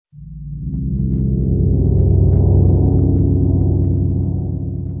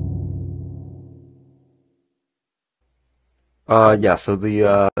Yeah, so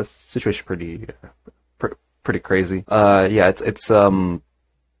the situation pretty crazy. Yeah,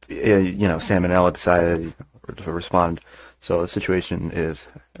 Salmonella decided to respond. So the situation is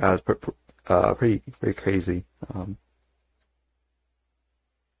pretty crazy.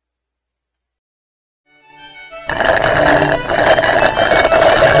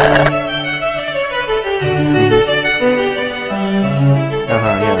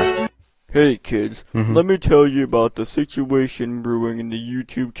 Yeah. Hey kids, Mhm. let me tell you about the situation brewing in the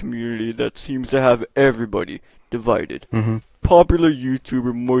YouTube community that seems to have everybody divided. Mhm. Popular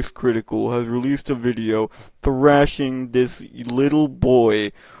YouTuber Moist Critical has released a video thrashing this little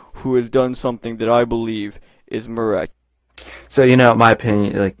boy who has done something that I believe is miraculous. So my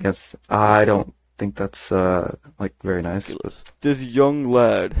opinion, I don't think that's very nice. But This young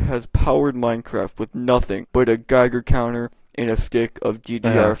lad has powered Minecraft with nothing but a Geiger counter and a stick of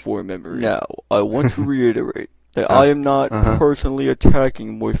GDR4 memory. Now, I want to reiterate that I am not personally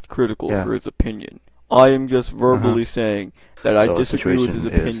attacking Moist Critical for his opinion. I am just verbally saying that I So the disagree with his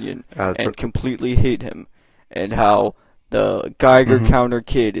situation is opinion as and completely hate him, and how the Geiger counter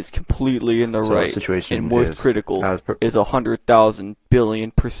kid is completely in the So the right, situation and Moist is Critical as is 100,000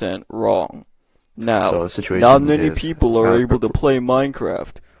 billion% wrong. So Now, the not situation many is people are able to play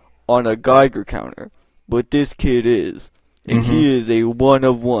Minecraft on a Geiger counter, but this kid is, and he is a one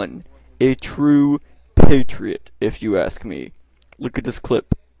of one, a true patriot, if you ask me. Look at this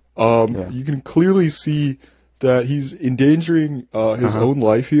clip. Yeah. You can clearly see that he's endangering his own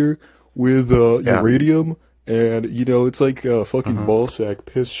life here with Yeah. uranium, and it's like fucking ballsack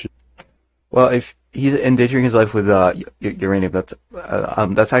piss shit. Well, if he's endangering his life with uranium,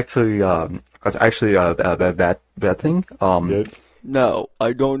 that's actually a bad thing. Yeah. Now,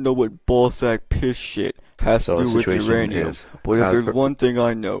 I don't know what ballsack piss shit has So to the do with situation uranium, is but if as there's one thing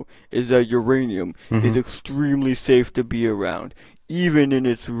I know, is that uranium is extremely safe to be around, even in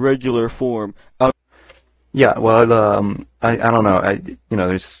its regular form. Yeah. Well, I don't know.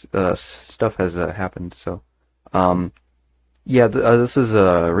 There's stuff has happened. So, yeah. This is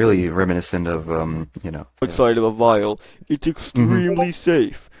really reminiscent of Yeah. Outside of a vial, it's extremely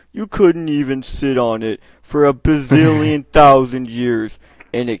safe. You couldn't even sit on it for a bazillion thousand years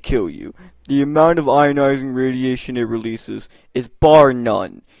and it kill you. The amount of ionizing radiation it releases is bar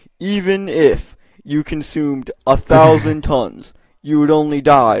none. Even if you consumed 1,000 tons, you would only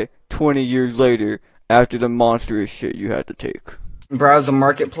die 20 years later after the monstrous shit you had to take. Browse the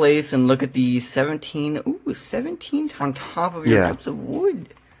marketplace and look at the 17 on top of your chips of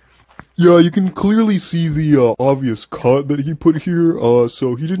wood. Yeah, you can clearly see the obvious cut that he put here.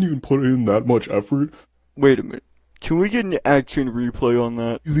 So he didn't even put in that much effort. Wait a minute. Can we get an action replay on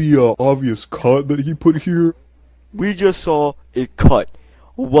that? The obvious cut that he put here. We just saw it cut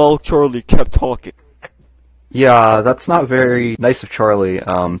while Charlie kept talking. Yeah, that's not very nice of Charlie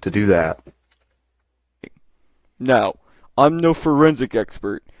to do that. Now, I'm no forensic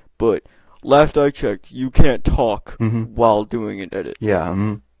expert, but last I checked, you can't talk while doing an edit.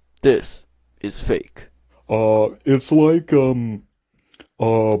 Yeah. This is fake. It's like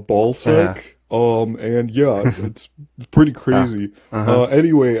ballsack. And yeah, it's pretty crazy.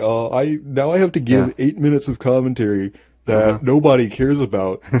 Anyway, I have to give 8 minutes of commentary that nobody cares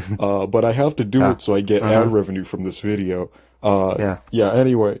about, but I have to do it so I get ad revenue from this video. Yeah,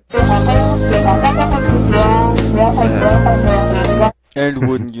 anyway. And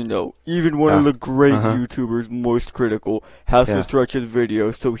wouldn't you know, even one of the great YouTubers, Moist Critical, has to stretch his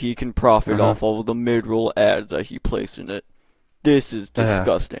video so he can profit off all of the mid-roll ads that he placed in it. This is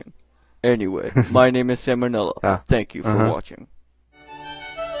disgusting. Anyway, my name is Salmonella. Thank you for watching.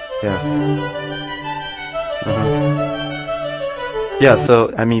 Yeah,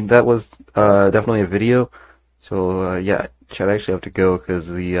 so, I mean, that was definitely a video. So, yeah, I'd actually have to go because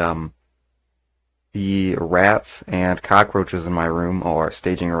the rats and cockroaches in my room are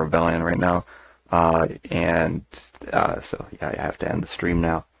staging a rebellion right now. So, yeah, I have to end the stream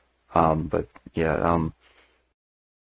now. But, yeah,